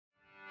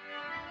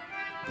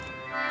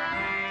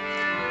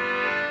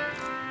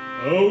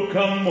Oh,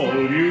 come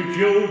all you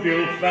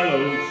jovial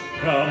fellows,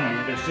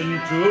 come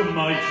listen to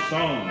my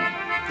song.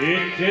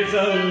 It is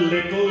a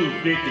little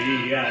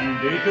ditty and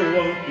it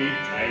won't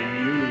detain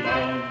you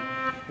long.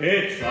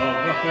 It's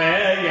of a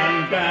fair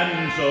young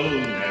damsel,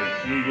 now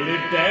she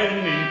lived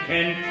down in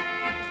Kent.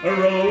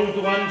 Arose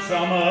one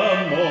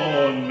summer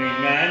morning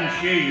and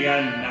she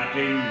a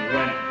nutting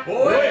went.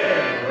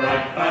 Well,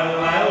 right foul,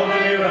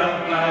 right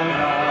foul,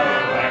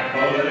 back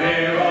for the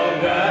dear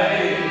old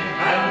day,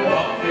 and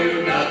what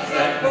few nuts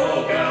that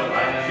poor girl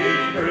had, she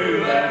threw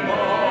them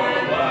all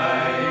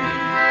away.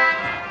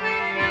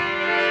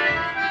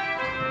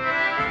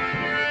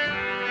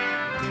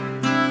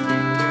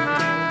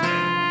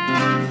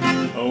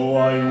 Oh,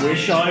 I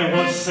wish I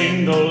was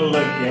single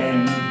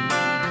again.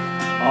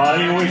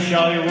 I wish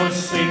I was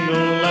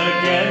single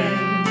again.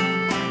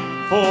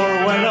 For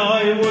when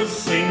I was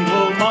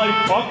single, my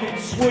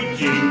pockets would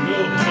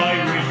jingle. I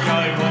wish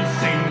I was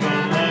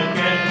single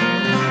again.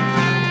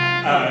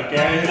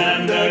 Again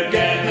and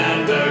again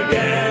and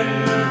again.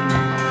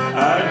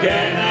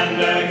 Again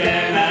and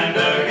again and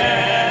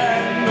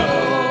again.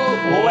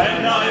 Oh,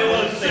 when I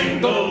was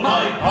single,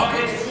 my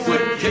pockets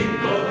would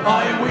jingle.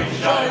 I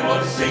wish I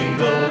was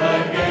single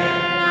again.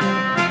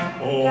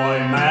 Oh, I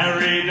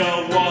married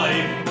a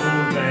wife.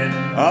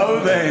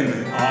 Oh then,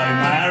 I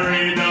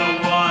married a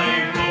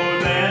wife, oh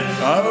then,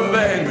 oh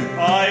then,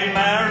 I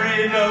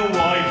married a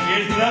wife,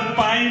 she's the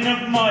bane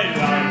of my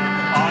life.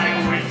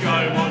 I wish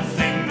I was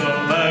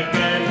single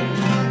again.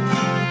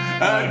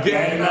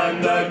 Again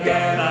and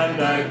again and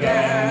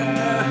again,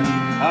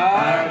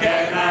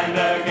 again and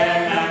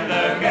again and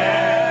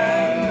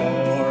again.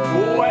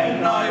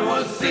 When I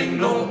was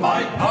single,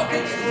 my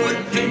pockets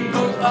would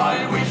jingle.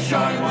 I wish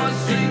I was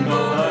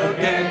single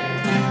again.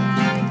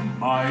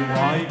 My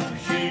wife,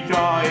 she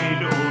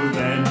died, oh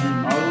then,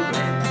 oh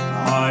then.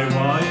 My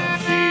wife,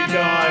 she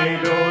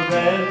died, oh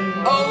then,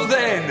 oh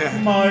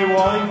then. My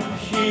wife,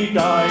 she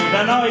died,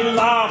 and I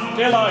laughed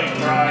till I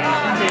cried.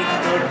 It's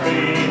good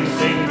being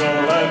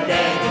single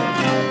again.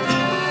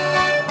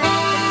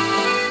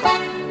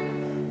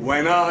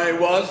 When I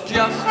was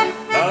just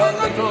a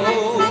little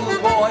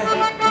boy,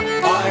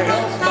 I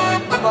asked my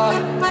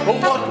mother,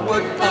 what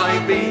would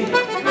I be?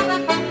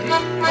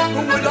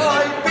 Would